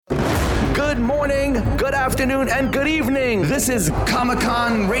Good morning, good afternoon, and good evening. This is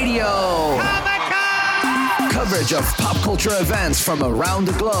Comic-Con Radio. Coverage of pop culture events from around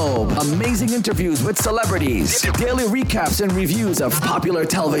the globe. Amazing interviews with celebrities. Daily recaps and reviews of popular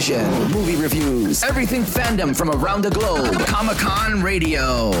television. Movie reviews. Everything fandom from around the globe. Comic-Con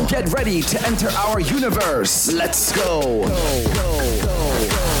Radio. Get ready to enter our universe. Let's go.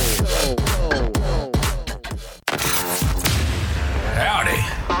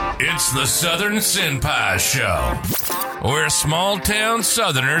 Howdy. It's the Southern Senpais Show, where small-town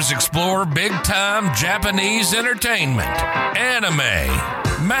Southerners explore big-time Japanese entertainment, anime,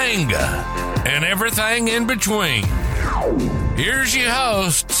 manga, and everything in between. Here's your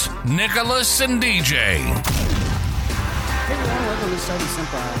hosts, Nicholas and DJ. Hey everyone, welcome to Southern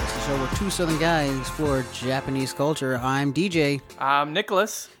Senpais, the show where two Southern guys explore Japanese culture. I'm DJ. I'm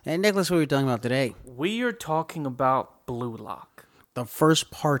Nicholas. And Nicholas, what are we talking about today? We are talking about Blue Lock. The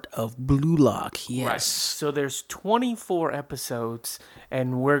first part of Blue Lock, yes. Right. So there's 24 episodes,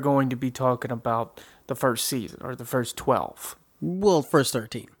 and we're going to be talking about the first season, or the first 12. Well, first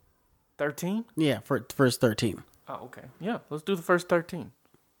 13. 13? Yeah, first 13. Oh, okay. Yeah, let's do the first 13.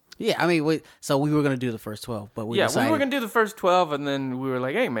 Yeah, I mean, so we were going to do the first 12, but we decided... we were going to do the first 12, and then we were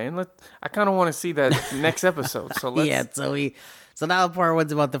like, hey, man, I kind of want to see that next episode, so let's... Yeah, so now part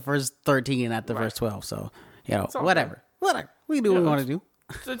one's about the first 13 and not the first 12, so, whatever. Whatever. We can do what we want to do.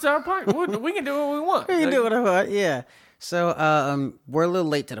 It's our part. We can do what we want. We can do what I want, yeah. So, we're a little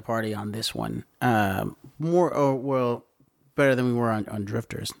late to the party on this one. Better than we were on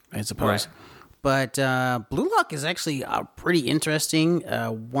Drifters, I suppose. Right. But Blue Lock is actually pretty interesting.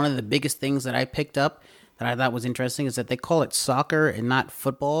 One of the biggest things that I picked up that I thought was interesting is that they call it soccer and not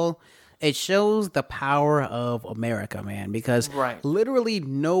football. It shows the power of America, man, because literally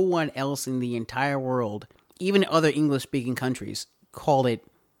no one else in the entire world, even other English-speaking countries, call it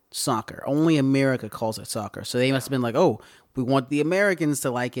soccer. Only America calls it soccer. So they must have been like, oh, we want the Americans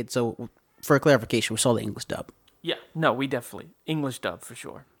to like it. So for clarification, we saw the English dub. Yeah, no, we definitely. English dub for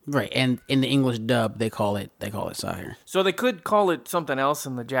sure. Right, and in the English dub, they call it soccer. So they could call it something else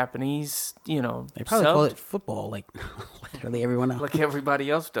in the Japanese, They probably call it football, like literally everyone else. Like everybody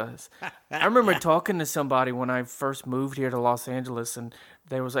else does. I remember talking to somebody when I first moved here to Los Angeles, and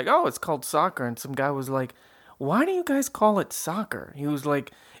they was like, oh, it's called soccer. And some guy was like, why do you guys call it soccer? He was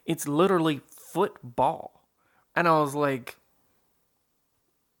like, it's literally football. And I was like,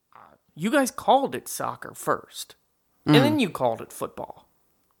 you guys called it soccer first, and then you called it football.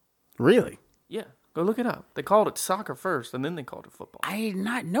 Really? Yeah, go look it up. They called it soccer first, and then they called it football. I did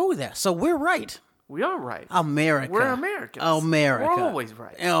not know that. So we're right. We are right. America. We're Americans. America. We're always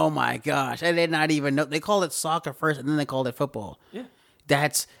right. Oh my gosh. I did not even know. They called it soccer first, and then they called it football. Yeah.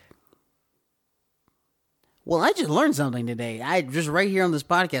 Well, I just learned something today. I just right here on this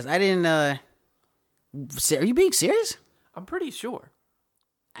podcast. I didn't, are you being serious? I'm pretty sure.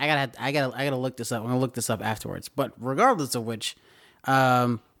 I gotta look this up. I'm gonna look this up afterwards. But regardless of which,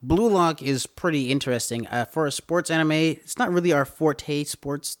 Blue Lock is pretty interesting. For a sports anime, it's not really our forte,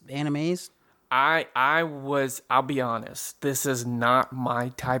 sports animes. I'll be honest, this is not my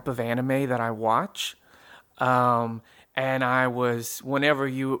type of anime that I watch. And I was, whenever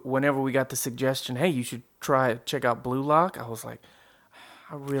we got the suggestion, hey, you should check out Blue Lock, I was like,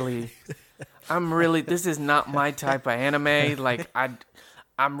 this is not my type of anime. Like,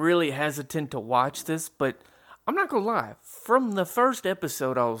 I'm really hesitant to watch this, but I'm not gonna lie. From the first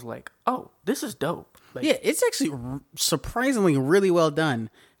episode, I was like, "Oh, this is dope." Like, yeah, it's actually surprisingly really well done.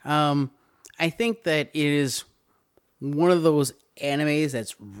 I think that it is one of those animes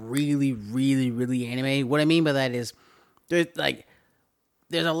that's really, really, really anime. What I mean by that is there's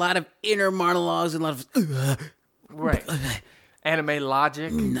a lot of inner monologues and a lot of anime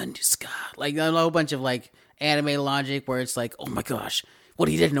logic, like a whole bunch of like anime logic where it's like, oh my gosh. What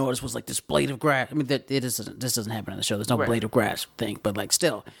he didn't notice was like this blade of grass. I mean, this doesn't happen on the show. There's no blade of grass thing, but like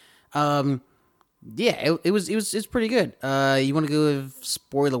still, it's pretty good. You want to go with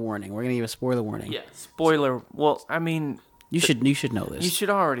spoiler warning? We're gonna give a spoiler warning. Yeah, spoiler. Well, I mean, you should know this. You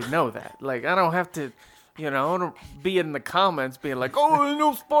should already know that. Like, I don't have to, I don't be in the comments being like, oh,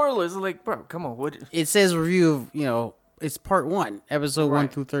 no spoilers. Like, bro, come on. It says review of it's part 1, episode 1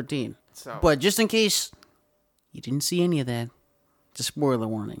 through 13. So, but just in case you didn't see any of that. It's a spoiler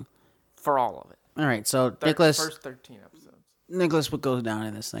warning. For all of it. All right, so Nicholas... First 13 episodes. Nicholas, what goes down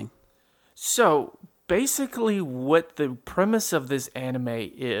in this thing? So, basically what the premise of this anime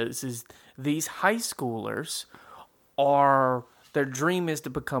is these high schoolers their dream is to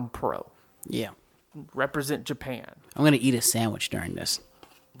become pro. Yeah. Represent Japan. I'm going to eat a sandwich during this.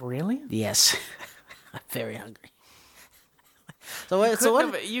 Really? Yes. I'm very hungry.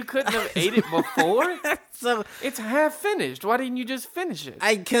 You couldn't have ate it before. So it's half finished. Why didn't you just finish it?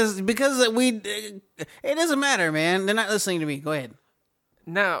 because it doesn't matter, man. They're not listening to me. Go ahead.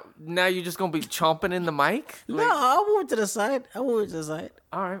 Now you're just gonna be chomping in the mic? No, I'll move it to the side. All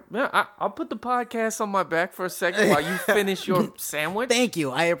right. Yeah, I'll put the podcast on my back for a second while you finish your sandwich. Thank you.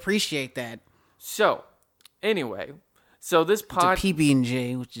 I appreciate that. So, anyway, this pod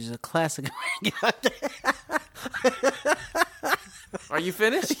PB&J, which is a classic. Are you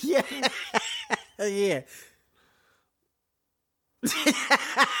finished? Yeah. Yeah.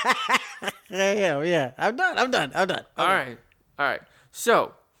 Yeah. I'm done. All right.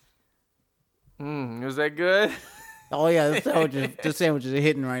 So, was that good? Oh yeah, the sandwiches are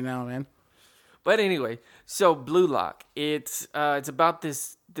hitting right now, man. But anyway, so Blue Lock, it's about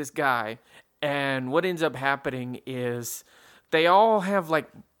this guy, and what ends up happening is they all have like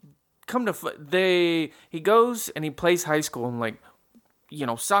he goes and he plays high school, and like, you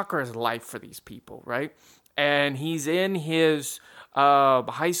know, soccer is life for these people, right? And he's in his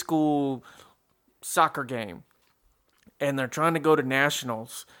high school soccer game, and they're trying to go to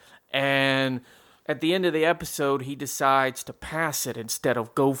nationals, and at the end of the episode, he decides to pass it instead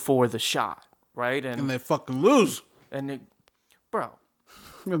of go for the shot, right? And they fucking lose. Bro,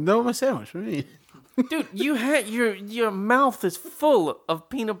 I'm done with my sandwich. What do you mean? Dude, you had your mouth is full of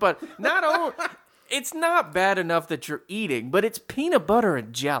peanut butter. It's not bad enough that you're eating, but it's peanut butter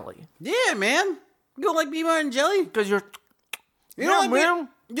and jelly. Yeah, man. You don't like peanut butter and jelly? Because you don't like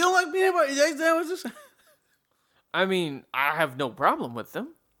peanut butter and jelly sandwiches? I mean, I have no problem with them.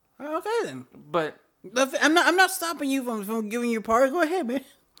 Okay then. But I'm not stopping you from giving your part. Go ahead, man.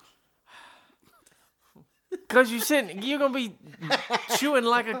 Because you're gonna be chewing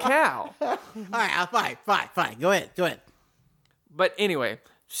like a cow. All right, fine. Go ahead. But anyway,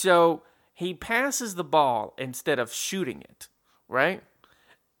 so he passes the ball instead of shooting it, right?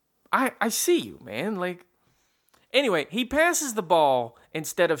 I see you, man. Like, anyway, he passes the ball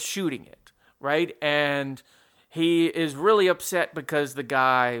instead of shooting it, right? And he is really upset because the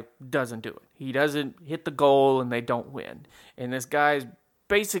guy doesn't do it. He doesn't hit the goal and they don't win. And this guy's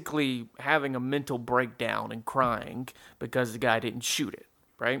basically having a mental breakdown and crying because the guy didn't shoot it,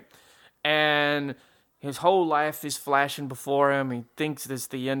 right? And his whole life is flashing before him. He thinks this is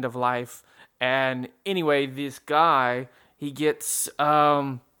the end of life. And anyway, this guy, he gets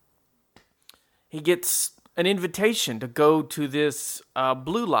an invitation to go to this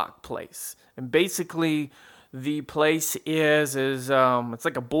Blue Lock place. And basically, the place is it's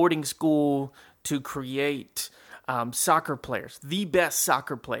like a boarding school to create soccer players, the best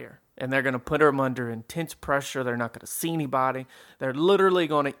soccer player. And they're going to put them under intense pressure. They're not going to see anybody. They're literally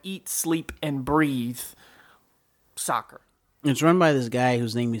going to eat, sleep, and breathe soccer. It's run by this guy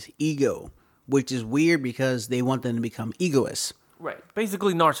whose name is Ego, which is weird because they want them to become egoists. Right.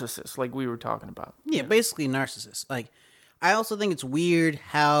 Basically narcissists, like we were talking about. Yeah, basically narcissists. Like, I also think it's weird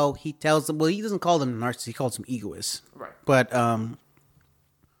how he tells them, well, he doesn't call them narcissists, he calls them egoists. Right. But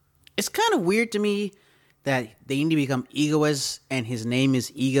it's kind of weird to me that they need to become egoists and his name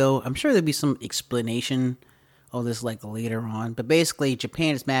is Ego. I'm sure there'll be some explanation of this like later on. But basically,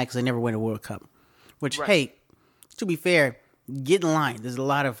 Japan is mad because they never win a World Cup. Which, right. Hey, to be fair, get in line. There's a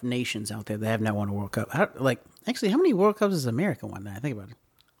lot of nations out there that have not won a World Cup. Actually, how many World Cups has America won now? I think about it.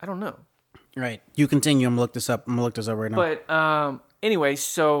 I don't know. Right. You continue. I'm going to look this up. Right now. But anyway,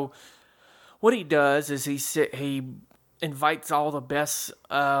 so what he does is he invites all the best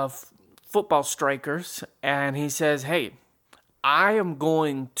football strikers, and he says, hey, I am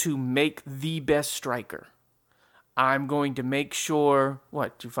going to make the best striker. I'm going to make sure...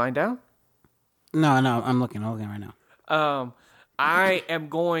 What, did you find out? No, I'm looking right now. I am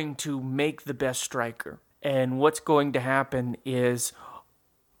going to make the best striker. And what's going to happen is,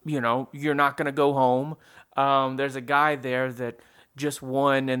 you know, you're not going to go home. There's a guy there that just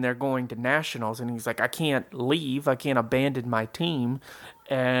won and they're going to nationals. And he's like, I can't leave. I can't abandon my team.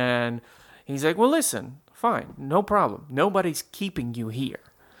 And he's like, well, listen, fine, no problem. Nobody's keeping you here.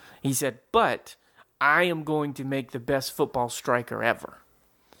 He said, but I am going to make the best football striker ever.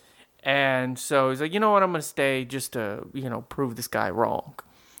 And so he's like, you know what, I'm going to stay just to, you know, prove this guy wrong.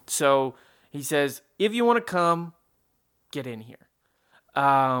 So he says, if you want to come, get in here.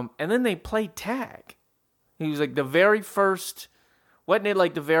 And then they played tag. He was like the very first, wasn't it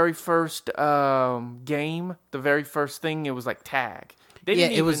like the very first game? The very first thing, it was like tag.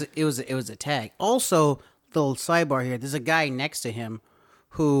 It was a tag. Also, little sidebar here, there's a guy next to him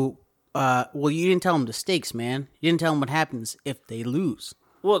who, you didn't tell him the stakes, man. You didn't tell him what happens if they lose.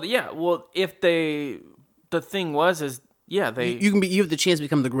 Well, yeah. Well, the thing was, you have the chance to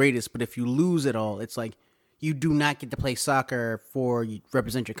become the greatest, but if you lose it all, it's like you do not get to play soccer for you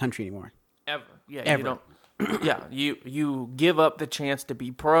represent your country anymore. Ever. Yeah, Ever. you don't. Yeah, you give up the chance to be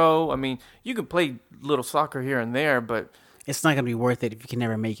pro. I mean, you can play little soccer here and there, but It's not gonna be worth it if you can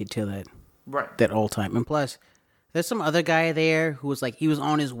never make it to right. that all time. And plus, there's some other guy there who was like he was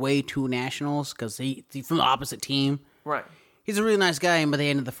on his way to nationals because he's from the opposite team. Right. He's a really nice guy, and by the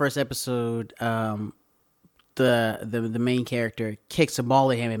end of the first episode, the main character kicks a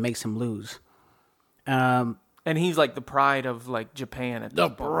ball at him and makes him lose. And he's like the pride of like Japan at this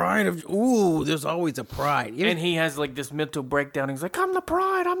point. Pride of there's always a pride. And he has like this mental breakdown. He's like, I'm the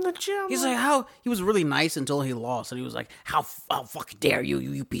pride, I'm the gem. He's like, how he was really nice until he lost, and he was like, how fucking dare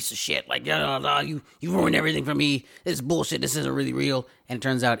you piece of shit! Like, you ruined everything for me. This is bullshit. This isn't really real. And it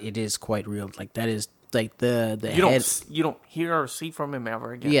turns out it is quite real. Like that is like the you don't hear or see from him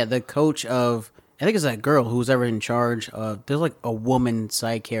ever again. Yeah, the coach of I think it's that girl who's ever in charge of. There's like a woman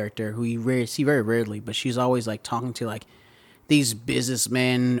side character who you see very rarely, but she's always like talking to like these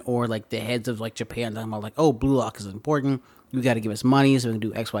businessmen or like the heads of like Japan, talking about like, oh, Blue Lock is important. You got to give us money so we can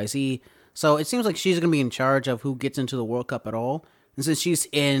do X, Y, Z. So it seems like she's gonna be in charge of who gets into the World Cup at all. And since she's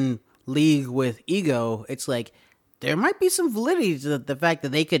in league with Ego, it's like there might be some validity to the fact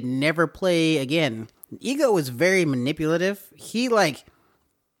that they could never play again. Ego is very manipulative. He like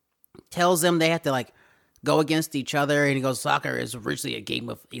tells them they have to like go against each other, and he goes, soccer is originally a game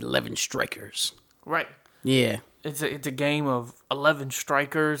of 11 strikers. Right. Yeah. It's a game of 11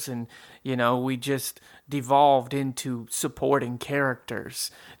 strikers, and we just devolved into supporting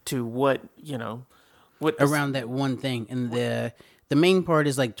characters to what around that one thing. And the main part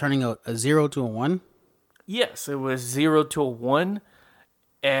is like turning a 0 to a 1. Yes, it was 0 to a 1,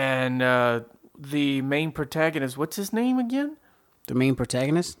 and the main protagonist, what's his name again? The main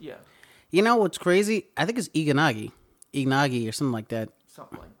protagonist? Yeah. You know what's crazy? I think it's Iganagi or something like that.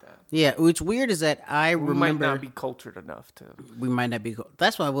 Something like that. Yeah, what's weird is that I We remember... might not be cultured enough to... We might not be...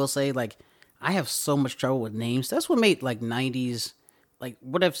 That's why I will say, like, I have so much trouble with names. That's what made, like, 90s... Like,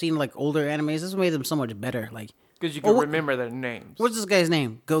 what I've seen, like, older animes, that's what made them so much better. Like, because you can remember their names. What's this guy's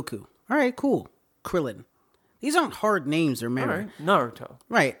name? Goku. All right, cool. Krillin. These aren't hard names to remember. All right, Naruto.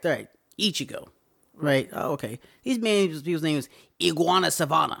 Right. Ichigo. Right. Oh, okay. These people's names Iguana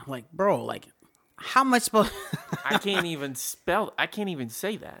Savannah. Like, bro, like, how am I supposed? I can't even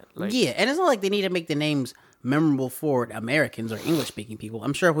say that. Like, yeah, and it's not like they need to make the names memorable for Americans or English speaking people.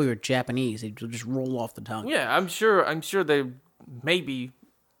 I'm sure if we were Japanese, it'd just roll off the tongue. Yeah, I'm sure they maybe,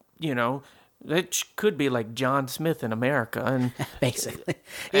 that could be like John Smith in America, and basically,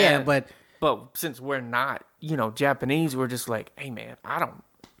 yeah. But since we're not, Japanese, we're just like, hey man, I don't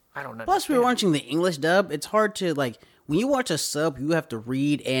know. Plus, we were watching the English dub. It's hard to like when you watch a sub, you have to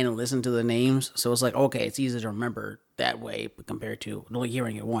read and listen to the names. So it's like, okay, it's easy to remember that way, but compared to only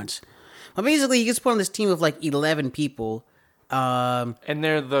hearing it once. But basically, he gets put on this team of like 11 people. And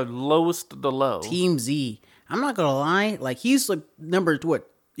they're the lowest of the low. Team Z. I'm not gonna lie, like he's like number what?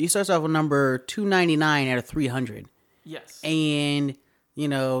 He starts off with number 299 out of 300. Yes. And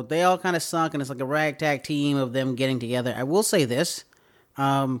they all kind of suck, and it's like a ragtag team of them getting together. I will say this.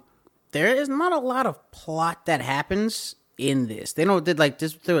 There is not a lot of plot that happens in this. They don't did like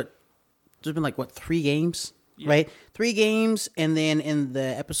this. There's been like what 3 games, right? 3 games, and then in the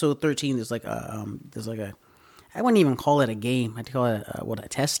episode 13, there's like a I wouldn't even call it a game. I'd call it a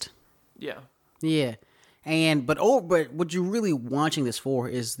test. Yeah. Yeah, but what you're really watching this for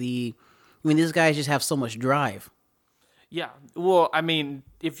is these guys just have so much drive. Yeah. Well, I mean,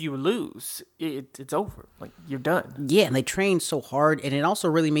 if you lose, it's over. Like, you're done. Yeah, and they train so hard, and it also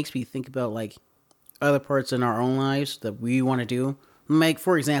really makes me think about, like, other parts in our own lives that we want to do. Like,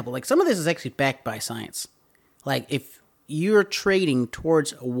 for example, like, some of this is actually backed by science. Like, if you're trading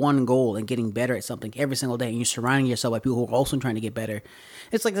towards one goal and getting better at something every single day, and you're surrounding yourself by people who are also trying to get better,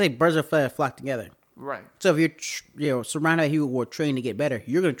 it's like, birds of flock together. Right. So if you're surrounded by people who are trained to get better,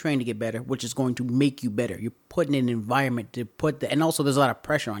 you're going to train to get better, which is going to make you better. You're putting in an environment to and also there's a lot of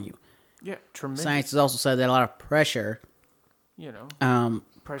pressure on you. Yeah, tremendous. Science has also said that a lot of pressure.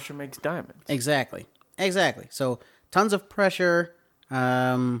 Pressure makes diamonds. Exactly. So tons of pressure.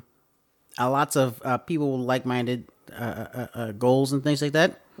 Lots of people with like-minded goals and things like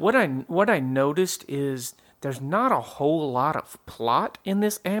that. What I noticed is there's not a whole lot of plot in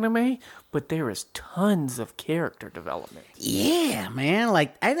this anime, but there is tons of character development. Yeah, man.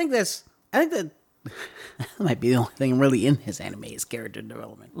 Like I think that might be the only thing really in this anime is character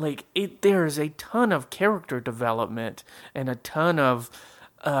development. Like there's a ton of character development and a ton of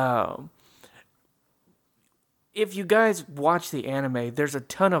if you guys watch the anime, there's a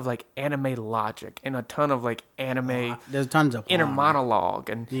ton of like anime logic and a ton of like anime. There's tons of inner porn. monologue,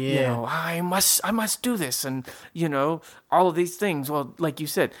 and I must do this, and all of these things. Well, like you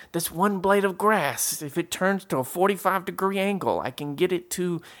said, this one blade of grass, if it turns to a 45-degree angle, I can get it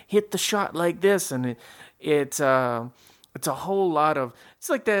to hit the shot like this, and it's a whole lot of. It's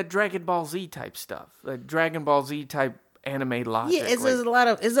like that Dragon Ball Z type stuff, like Dragon Ball Z type anime logic. Yeah, it's a lot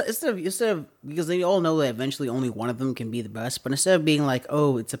of instead of because they all know that eventually only one of them can be the best. But instead of being like,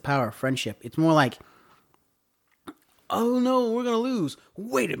 oh, it's a power of friendship, it's more like, oh no, we're gonna lose.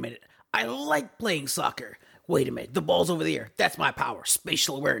 Wait a minute, I like playing soccer. Wait a minute, the ball's over there. That's my power,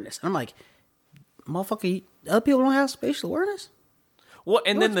 spatial awareness. And I'm like, motherfucker, other people don't have spatial awareness. Well,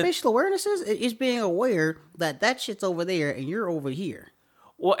 and then spatial awareness is being aware that shit's over there and you're over here.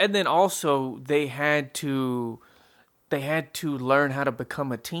 Well, and then also they had to learn how to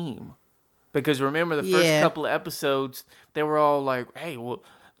become a team. Because remember the first couple of episodes, they were all like, hey, well,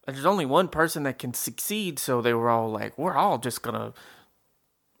 there's only one person that can succeed, so they were all like, we're all just gonna,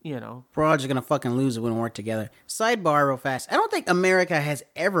 We're all just gonna fucking lose if we don't work together. Sidebar real fast. I don't think America has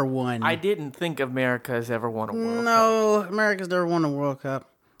ever won. I didn't think America has ever won a World Cup. No, America's never won a World Cup.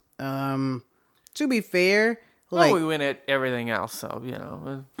 To be fair, like, we win at everything else, so,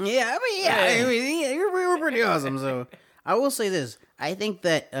 Yeah, we were pretty awesome, so... I will say this. I think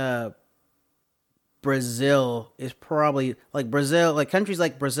that Brazil is probably countries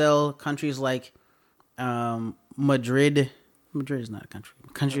like Brazil, countries like Madrid. Madrid is not a country.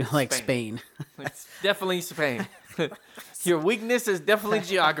 Country like Spain. It's definitely Spain. Your weakness is definitely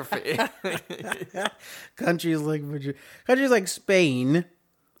geography. Countries like Madrid, countries like Spain,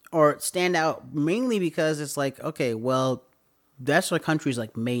 or stand out mainly because it's like, okay, well, that's what country's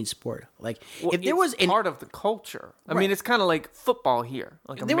like main sport. Like, if there was part of the culture. I mean, it's kind of like football here.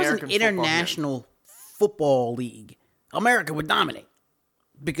 Like if there was an international football league, America would dominate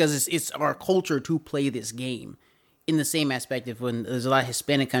because it's our culture to play this game. In the same aspect of when there's a lot of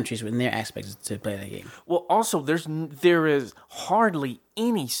Hispanic countries in their aspects to play that game. Well, also there is hardly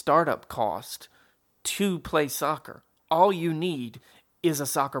any startup cost to play soccer. All you need is a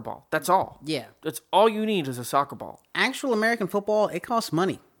soccer ball. That's all. Yeah. That's all you need is a soccer ball. Actual American football, it costs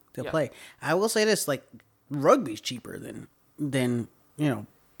money to play. I will say this, like, rugby's cheaper than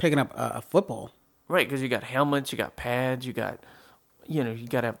picking up a football. Right, because you got helmets, you got pads, you got, you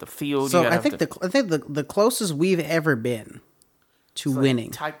got to have the field. So I think the closest we've ever been to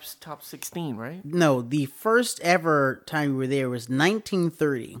winning. Top 16, right? No, the first ever time we were there was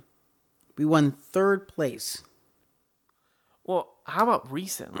 1930. We won third place. Well, how about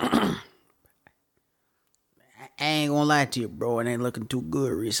recently? I ain't gonna lie to you, bro. It ain't looking too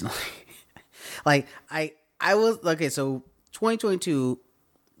good recently. Like, I was... Okay, so 2022,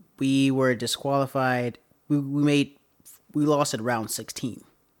 we were disqualified. We lost at round 16.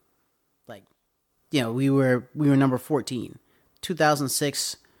 Like, we were number 14.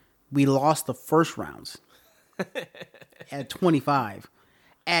 2006, we lost the first rounds at 25.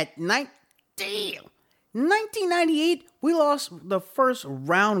 At 1998, we lost the first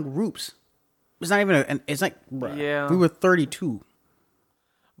round groups. It's not even it's like, bruh, we were 32.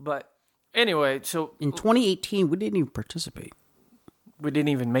 But anyway, so in 2018, we didn't even participate. We didn't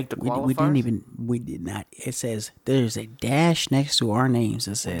even make the qualifiers? We did not. It says there's a dash next to our names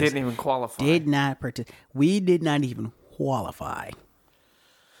that says didn't even qualify. Did not participate. We did not even qualify.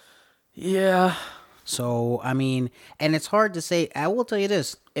 Yeah. So, I mean, and it's hard to say. I will tell you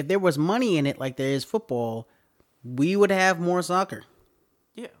this. If there was money in it like there is football, we would have more soccer.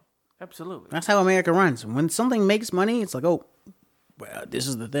 Yeah, absolutely. That's how America runs. When something makes money, it's like, oh, well, this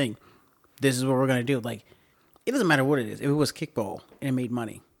is the thing. This is what we're going to do. Like, it doesn't matter what it is. If it was kickball and it made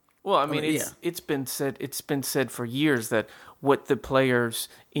money. Well, I mean, it's been said for years that what the players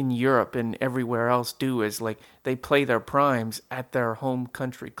in Europe and everywhere else do is, like, they play their primes at their home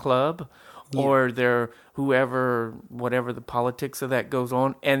country club or their whatever the politics of that goes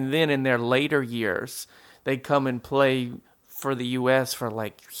on. And then in their later years, they come and play for the U.S. for,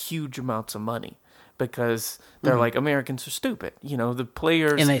 like, huge amounts of money because they're like, Americans are stupid. The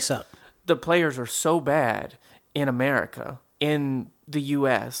players... And they suck. The players are so bad in America, in the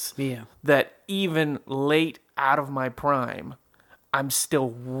U.S., that even late out of my prime, I'm still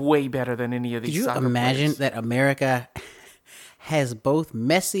way better than any of these soccer players. Could you imagine that America has both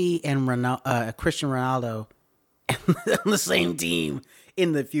Messi and Cristiano Ronaldo on the same team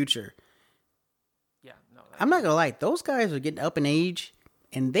in the future? Yeah, no. I'm not going to lie. Those guys are getting up in age,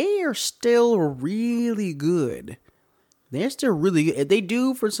 and they are still really good. They're still really good. If they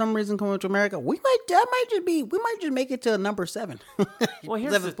do, for some reason, come to America, we might just make it to number 7.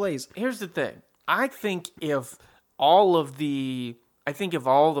 Well, seventh place. Here's the thing. I think if all the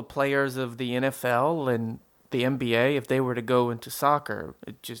players of the NFL and the NBA, if they were to go into soccer,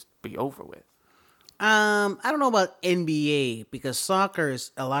 it'd just be over with. I don't know about NBA because soccer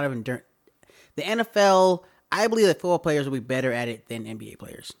is a lot of endurance. The NFL, I believe that football players will be better at it than NBA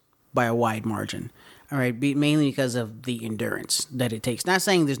players by a wide margin. All right, mainly because of the endurance that it takes. Not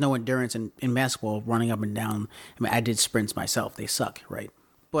saying there's no endurance in basketball, running up and down. I mean, I did sprints myself. They suck, right?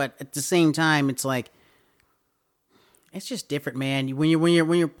 But at the same time, it's like, it's just different, man. When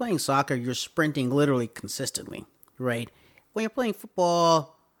you're playing soccer, you're sprinting literally consistently, right? When you're playing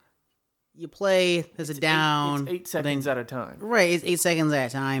football, you play, there's a down. It's 8 seconds at a time. Right, it's 8 seconds at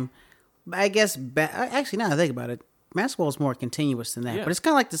a time. But I guess, actually, now that I think about it, basketball is more continuous than that. Yeah. But it's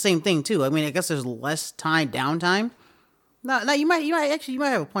kind of like the same thing, too. I mean, I guess there's less downtime. No, you might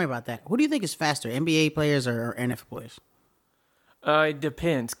have a point about that. Who do you think is faster, NBA players or NFL players? It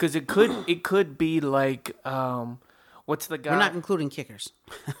depends, because it could be like, what's the guy? We're not including kickers.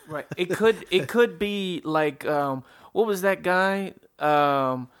 Right. It could be like, what was that guy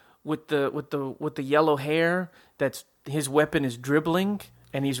with the yellow hair? That's his weapon is dribbling,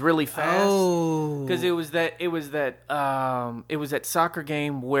 and he's really fast. Oh, because it was that soccer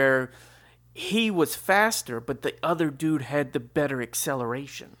game where he was faster, but the other dude had the better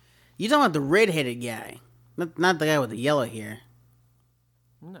acceleration. you talking about the red-headed guy, not the guy with the yellow hair.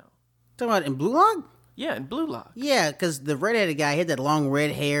 No. Talking about in Blue Lock? Yeah, in Blue Lock. Yeah, because the red-headed guy had that long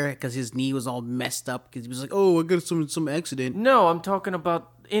red hair because his knee was all messed up because he was like, oh, I got some accident. No, I'm talking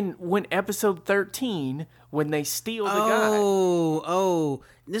about when episode 13 when they steal the guy. Oh,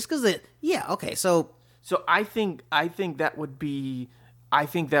 this because okay, so I think that would be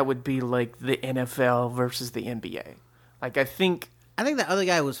like the NFL versus the NBA. Like I think the other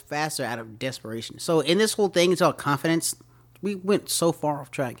guy was faster out of desperation. So in this whole thing, it's all confidence. We went so far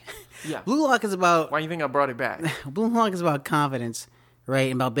off track. Yeah. Blue Lock is about... Why do you think I brought it back? Blue Lock is about confidence, right?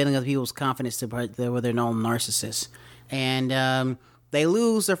 And about building other people's confidence to where they're known narcissists. And they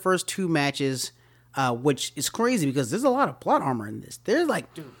lose their first 2 matches, which is crazy because there's a lot of plot armor in this. There's like...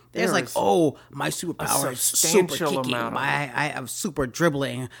 oh, my superpower is super kicking. I have super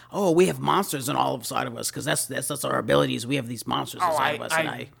dribbling. Oh, we have monsters on all side of us because that's our abilities. We have these monsters inside of us.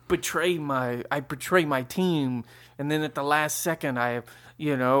 I betray my team, and then at the last second, I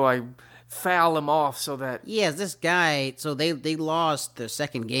foul him off so that this guy. So they lost their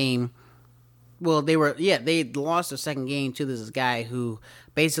second game. Well, they lost their second game to this guy who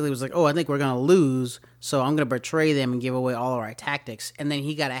basically was like, oh, I think we're going to lose, so I'm going to betray them and give away all of our tactics. And then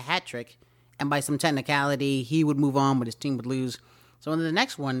he got a hat trick, and by some technicality, he would move on, but his team would lose. So in the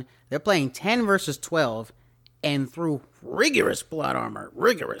next one, they're playing 10 versus 12, and through rigorous plot armor,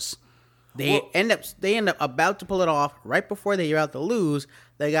 they end up about to pull it off. Right before they're about to lose,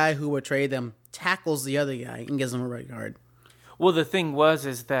 the guy who betrayed them tackles the other guy and gives him a red card. Well, the thing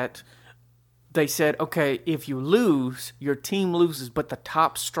is that they said, okay, if you lose, your team loses, but the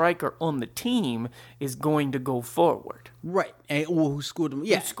top striker on the team is going to go forward. Right. And who scored them?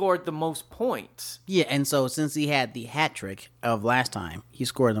 Yeah. Who scored the most points. Yeah, and so since he had the hat trick of last time, he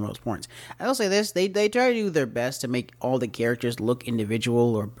scored the most points. I will say this, they try to do their best to make all the characters look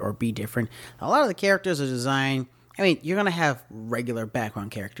individual or be different. A lot of the characters are designed... I mean, you're going to have regular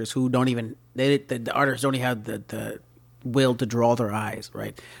background characters who don't even... The artists don't even have the will to draw their eyes,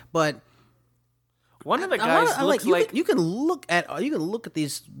 right? But... One of the guys looks like you can look at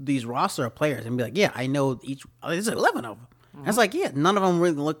these roster of players and be like, yeah, I know each. There's 11 of them. Mm-hmm. It's like, yeah, none of them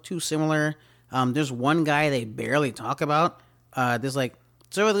really look too similar. There's one guy they barely talk about. There's like,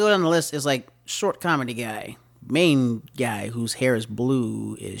 so if we go down the list, is like short comedy guy, main guy whose hair is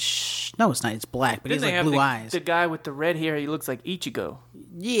blue no, it's not. It's black, but he's like blue eyes. The guy with the red hair, he looks like Ichigo.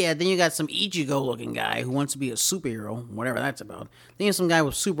 Yeah, then you got some Ichigo-looking guy who wants to be a superhero, whatever that's about. Then you have some guy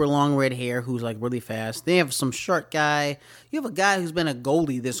with super long red hair who's like really fast. Then you have some short guy. You have a guy who's been a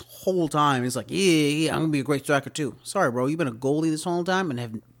goalie this whole time. He's like, yeah, I'm going to be a great striker too. Sorry, bro, you've been a goalie this whole time and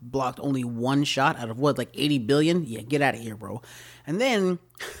have blocked only 1 shot out of like 80 billion? Yeah, get out of here, bro. And then,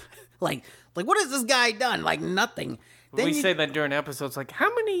 like what has this guy done? Like nothing. Then we say that during episodes, like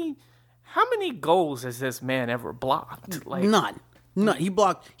how many goals has this man ever blocked? Like none.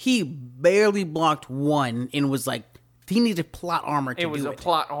 He barely blocked 1 and was like, he needed plot armor to do it. It was a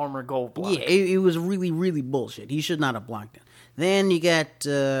plot armor goal block. Yeah, it was really, really bullshit. He should not have blocked it. Then you got,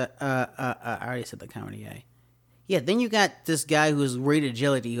 I already said the comedy guy. Yeah, then you got this guy who's great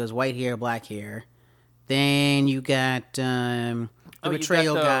agility, who has white hair, black hair. Then you got the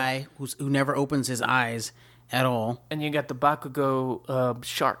betrayal guy who never opens his eyes at all. And you got the Bakugo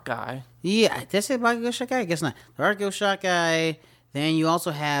shark guy. Yeah, did I say Bakugo shark guy? I guess not. The Bakugo shark guy. Then you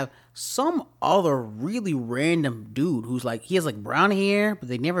also have some other really random dude who's like, he has like brown hair, but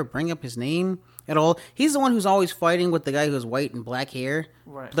they never bring up his name at all. He's the one who's always fighting with the guy who has white and black hair.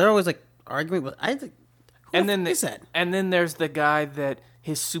 Right. But they're always like arguing, but I think, And then is that? And then there's the guy that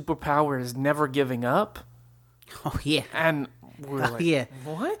his superpower is never giving up. Oh, yeah. And we're like, Yeah.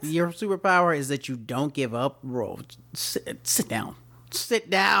 what? Your superpower is that you don't give up, bro. Sit down. Sit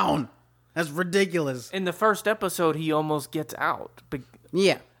down. That's ridiculous. In the first episode, he almost gets out.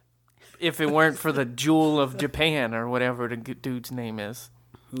 Yeah. If it weren't for the Jewel of Japan or whatever the dude's name is.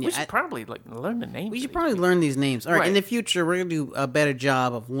 Yeah, We should probably learn the names. We of should these probably people. learn these names. All right, Right. in the future, we're going to do a better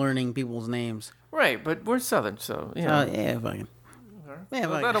job of learning people's names. Right, but we're Southern, so yeah. Yeah, fucking. Yeah,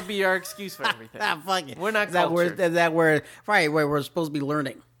 Well, that'll be our excuse for everything. fucking. We're not Is that where, cultured. is that where, right, where we're supposed to be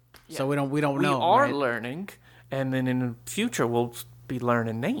learning. So we don't We know. are right? learning, and then in the future we'll be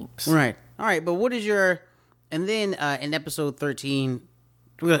learning names. Right. All right, but what is your... And then in episode 13,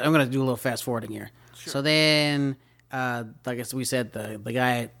 I'm going to do a little fast forwarding here. Sure. So then, like I said, we said, the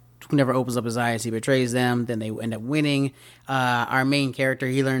guy who never opens up his eyes, he betrays them, then they end up winning. Our main character,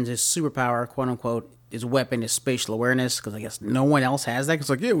 he learns his superpower, quote-unquote, his weapon is spatial awareness, because I guess no one else has that. It's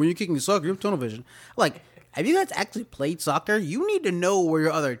like, yeah, when you're kicking soccer, you have tunnel vision. Like, have you guys actually played soccer? You need to know where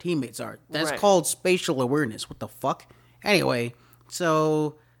your other teammates are. That's Right. called spatial awareness. What the fuck? Anyway,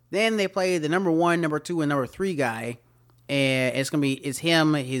 so... Then they play the number 1, number 2, and number 3 guy, and it's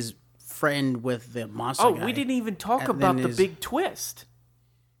him, his friend with the monster guy. Oh, we didn't even talk And about then the his- big twist.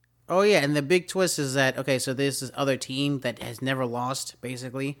 Oh yeah, and the big twist is that so there's this other team that has never lost,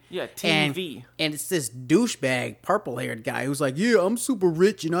 basically. Yeah, Team and, V. And it's this douchebag, purple-haired guy who's like, yeah, I'm super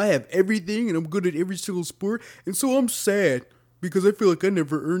rich and I have everything and I'm good at every single sport, and so I'm sad because I feel like I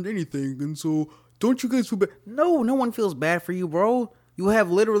never earned anything, and so don't you guys feel bad? No one feels bad for you, bro. You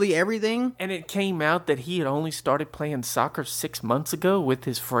have literally everything. And it came out that he had only started playing soccer 6 months ago with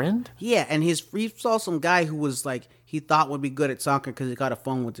his friend. Yeah, and he saw some guy who was like, he thought would be good at soccer because he got a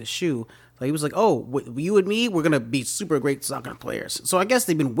phone with his shoe. So he was like, oh, you and me, we're going to be super great soccer players. So I guess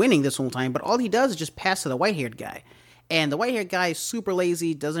they've been winning this whole time, but all he does is just pass to the white-haired guy. And the white-haired guy is super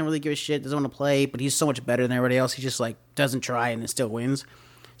lazy, doesn't really give a shit, doesn't want to play, but he's so much better than everybody else. He just like doesn't try and then still wins.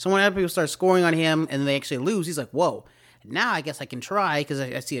 So when other people start scoring on him and they actually lose, he's like, whoa. Now I guess I can try because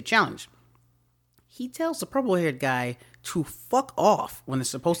I see a challenge. He tells the purple-haired guy to fuck off when they're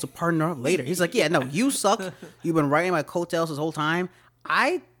supposed to partner up later. He's like, yeah, no, you suck. You've been riding my coattails this whole time.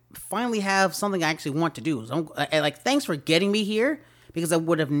 I finally have something I actually want to do. So thanks for getting me here, because I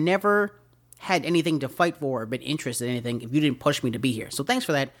would have never had anything to fight for or been interested in anything if you didn't push me to be here. So thanks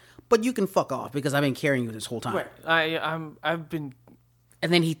for that. But you can fuck off because I've been carrying you this whole time. Right. I've been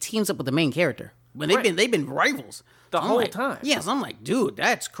And then he teams up with the main character. When they've been rivals the So I'm whole like, time. Yeah, so I'm like, dude,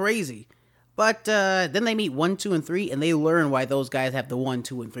 that's crazy. But then they meet 1, 2, and 3, and they learn why those guys have the 1,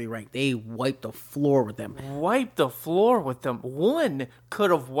 2, and 3 rank. They wipe the floor with them. Wiped the floor with them. One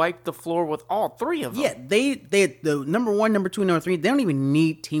could have wiped the floor with all 3 of them. Yeah, they the number 1, number 2, and number 3. They don't even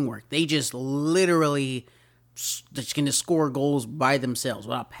need teamwork. They just literally just can just score goals by themselves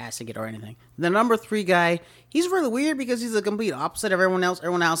without passing it or anything. The number 3 guy, he's really weird because he's the complete opposite of everyone else.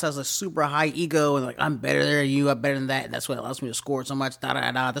 Everyone else has a super high ego and like, I'm better than you, I'm better than that. And that's what allows me to score so much. Da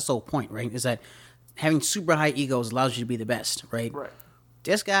da da. That's the whole point, right? Is that having super high egos allows you to be the best, right? Right.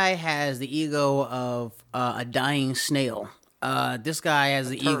 This guy has the ego of a dying snail. This guy has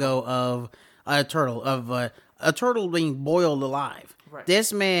the ego of a turtle being boiled alive. Right.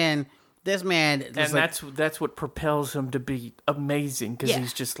 This man, And that's what propels him to be amazing, because Yeah.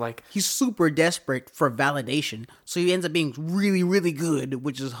 he's just like, he's super desperate for validation, so he ends up being really, really good,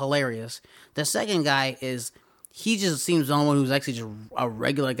 which is hilarious. The second guy he just seems someone who's actually just a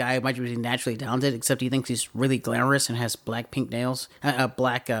regular guy, might be naturally talented, except he thinks he's really glamorous and has black nails.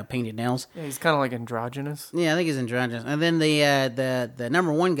 Painted nails. yeah, he's kind of like androgynous. Yeah, I think he's androgynous. And then the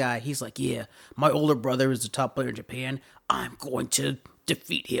number 1 guy, he's like, yeah, my older brother is the top player in Japan. I'm going to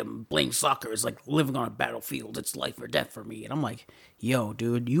defeat him. Playing soccer is like living on a battlefield. It's life or death for me. And I'm like, yo,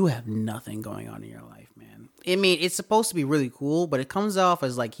 dude, you have nothing going on in your life, man. I mean, it's supposed to be really cool, but it comes off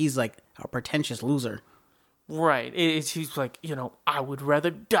as like he's like a pretentious loser. Right. He's like, I would rather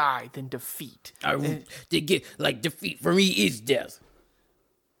die than defeat. Defeat for me is death.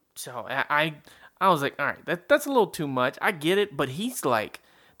 So I was like, all right, that's a little too much. I get it, but he's like,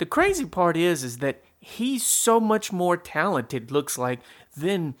 the crazy part is that he's so much more talented, looks like,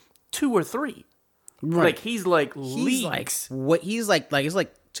 than 2 or 3. Right. Like he's like He's leagues. like what he's like it's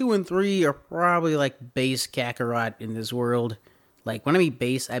like 2 and 3 are probably like base Kakarot in this world. Like when I mean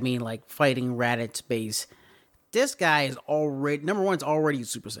base, I mean like fighting Raditz base. This guy is already number 1's already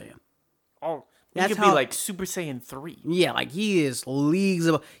Super Saiyan. Oh, He could be like Super Saiyan 3. Yeah, like he is leagues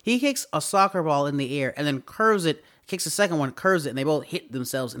above. He kicks a soccer ball in the air and then curves it, kicks the second one, curves it, and they both hit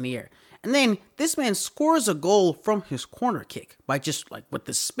themselves in the air. And then this man scores a goal from his corner kick by just like with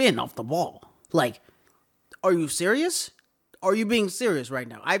the spin off the ball. Like, are you serious? Are you being serious right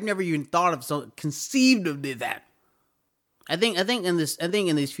now? I've never even thought of conceived of that. I think in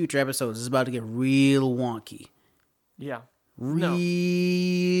these future episodes it's about to get real wonky. Yeah.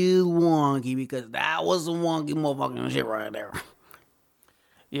 Real wonky, because that was some wonky motherfucking shit right there.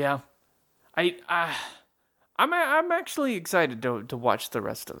 Yeah. I'm actually excited to watch the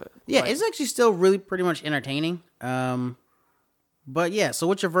rest of it. Yeah, it's actually still really pretty much entertaining. But yeah, so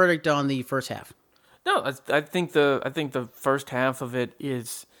what's your verdict on the first half? No, I think the first half of it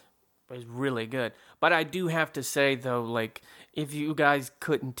is really good. But I do have to say though, like, if you guys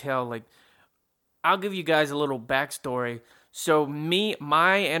couldn't tell, like, I'll give you guys a little backstory. So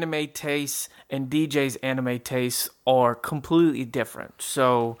my anime tastes and DJ's anime tastes are completely different.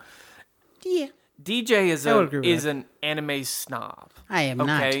 So Yeah. DJ is an anime snob. I am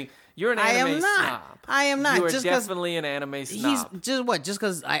not. Okay, you're an anime snob. I am not. You are definitely an anime snob. He's just what? Just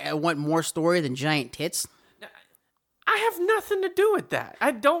because I want more story than giant tits? I have nothing to do with that.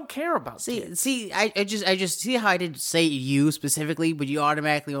 I don't care about tits. See, I just see how I didn't say you specifically, but you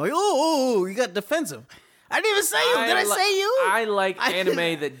automatically were like, oh, you got defensive. I didn't even say you. Did I say you? I like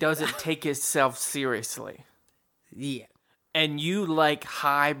anime that doesn't take itself seriously. Yeah. And you like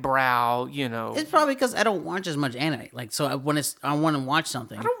highbrow, you know. It's probably because I don't watch as much anime. Like, so I want to watch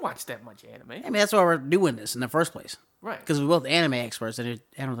something. I don't watch that much anime. I mean, that's why we're doing this in the first place. Right. Because we're both anime experts, and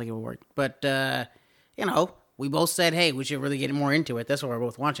I don't think it would work. But, you know, we both said, hey, we should really get more into it. That's why we're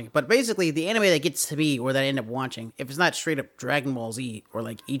both watching it. But basically, the anime that gets to me, or that I end up watching, if it's not straight up Dragon Ball Z, or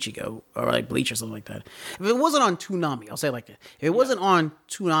like Ichigo, or like Bleach, or something like that. If it wasn't on Toonami, I'll say it like that. If it wasn't on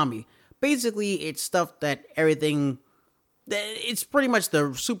Toonami, basically, it's stuff that everything... It's pretty much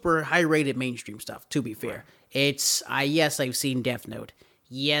the super high-rated mainstream stuff, to be fair. It's, yes, I've seen Death Note.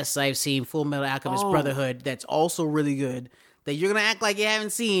 Yes, I've seen Full Metal Alchemist Brotherhood. That's also really good. That you're going to act like you haven't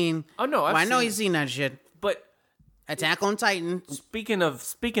seen. Oh, no, I know you've seen that shit. But Attack on Titan. Speaking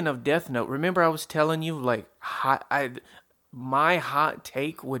of Death Note, remember I was telling you, like, my hot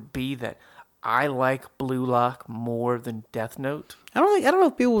take would be that I like Blue Lock more than Death Note. I don't know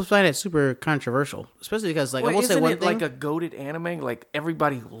if people find it super controversial, especially because, like, I will say one thing. Like a goated anime? Like,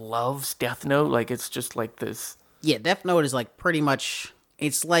 everybody loves Death Note. Like, it's just like this. Yeah, Death Note is like pretty much.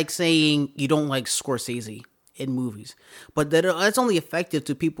 It's like saying you don't like Scorsese in movies, but that's only effective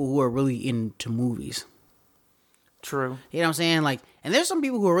to people who are really into movies. True. You know what I'm saying? Like, and there's some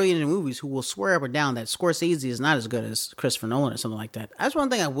people who are really into movies who will swear up or down that Scorsese is not as good as Christopher Nolan or something like that. That's one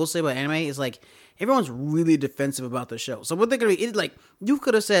thing I will say about anime is, like, everyone's really defensive about the show. So what they're gonna be, it's like, you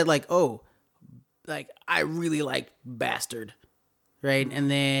could have said, like, oh, like, I really like Bastard, right? And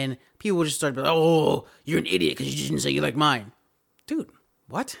then people would just start to be like, oh, you're an idiot because you didn't say you like mine. Dude,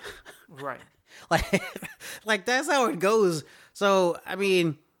 what? Right. like that's how it goes. So, I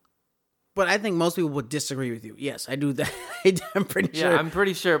mean... But I think most people would disagree with you. Yes, I do that. I'm pretty sure. Yeah, I'm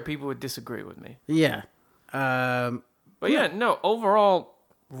pretty sure people would disagree with me. Yeah. But yeah, no, overall,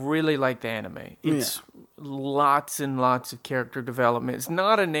 really like the anime. It's lots and lots of character development. It's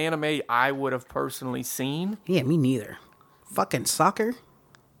not an anime I would have personally seen. Yeah, me neither. Fucking soccer.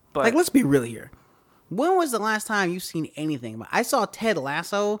 But like, let's be real here. When was the last time you've seen anything? I saw Ted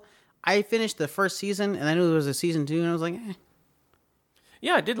Lasso. I finished the first season, and I knew there was a season 2, and I was like, eh.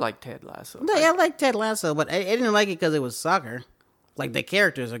 Yeah, I did like Ted Lasso. No, yeah, I like Ted Lasso, but I didn't like it because it was soccer. Like, the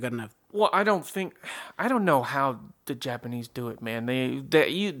characters are good enough. Well, I don't know how the Japanese do it, man.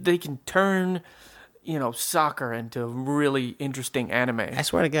 They can turn, you know, soccer into really interesting anime. I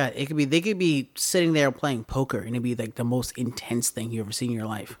swear to God, they could be sitting there playing poker, and it'd be like the most intense thing you ever seen in your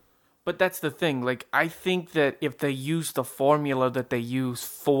life. But that's the thing. Like, I think that if they use the formula that they use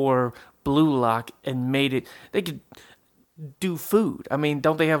for Blue Lock and made it, they could do food. I mean,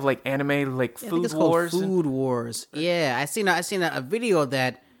 don't they have like anime like Food Food I think it's Wars? called Food Wars. Yeah, I seen a video of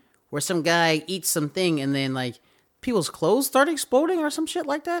that where some guy eats something and then like people's clothes start exploding or some shit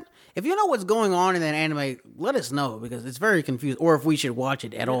like that. If you know what's going on in that anime, let us know because it's very confusing. Or if we should watch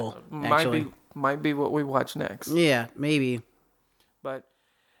it at all. Actually, might be what we watch next. Yeah, maybe. But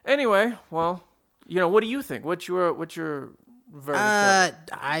anyway, well, you know, what do you think? What's your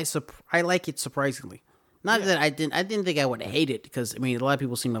verdict? I like it surprisingly. Not that I didn't think I would hate it because I mean a lot of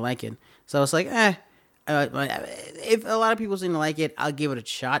people seem to like it, so I was like, if a lot of people seem to like it, I'll give it a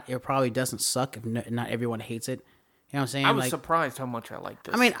shot. It probably doesn't suck if not everyone hates it. You know what I'm saying? I was surprised how much I liked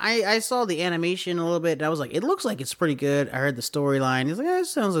this. I mean, I saw the animation a little bit, and I was like, it looks like it's pretty good. I heard the storyline. It's like, it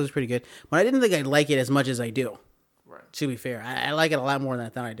sounds like it's pretty good. But I didn't think I'd like it as much as I do. Right. To be fair. I like it a lot more than I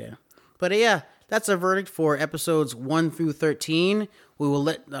thought I did. But yeah, that's our verdict for episodes 1 through 13. We will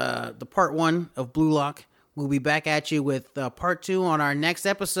let the part 1 of Blue Lock. We'll be back at you with part 2 on our next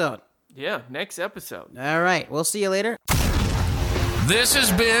episode. Yeah, next episode. All right. We'll see you later. This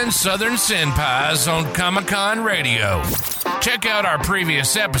has been Southern Senpais on Comic-Con Radio. Check out our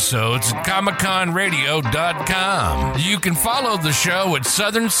previous episodes at ComicConRadio.com. You can follow the show at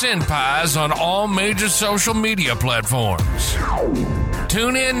Southern Senpais on all major social media platforms.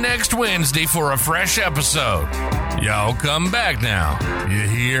 Tune in next Wednesday for a fresh episode. Y'all come back now. You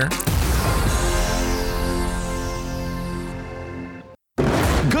hear?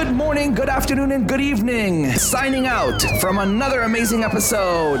 Good morning, good afternoon, and good evening. Signing out from another amazing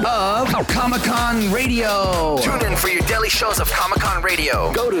episode of Comic-Con Radio. Tune in for your daily shows of Comic-Con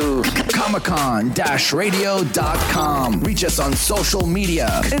Radio. Go to comiccon-radio.com. Reach us on social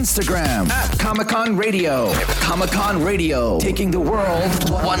media. Instagram at Comic-Con Radio. Comic-Con Radio. Taking the world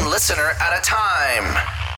one listener at a time.